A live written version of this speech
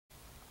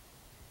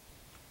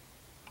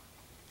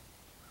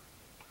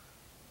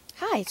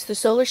Hi, it's the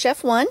Solar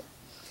Chef 1,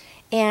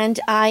 and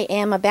I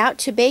am about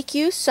to bake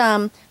you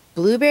some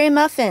blueberry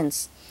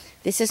muffins.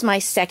 This is my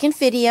second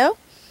video,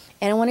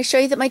 and I want to show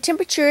you that my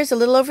temperature is a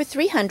little over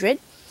 300.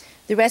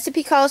 The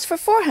recipe calls for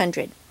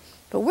 400,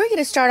 but we're going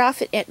to start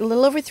off at a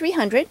little over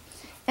 300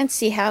 and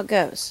see how it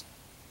goes.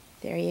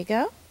 There you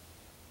go.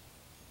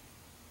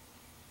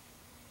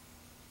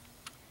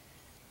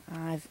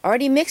 I've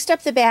already mixed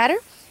up the batter.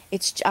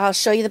 I'll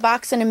show you the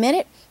box in a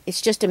minute. It's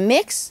just a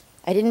mix.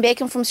 I didn't bake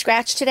them from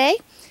scratch today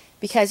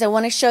because I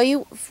want to show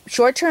you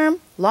short-term,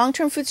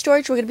 long-term food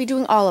storage. We're going to be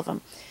doing all of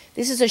them.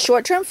 This is a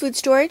short-term food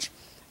storage,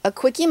 a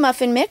quickie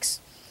muffin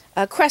mix,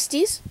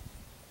 Crusties,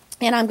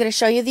 and I'm going to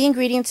show you the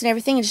ingredients and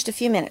everything in just a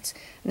few minutes.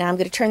 Now I'm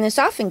going to turn this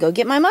off and go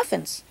get my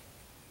muffins.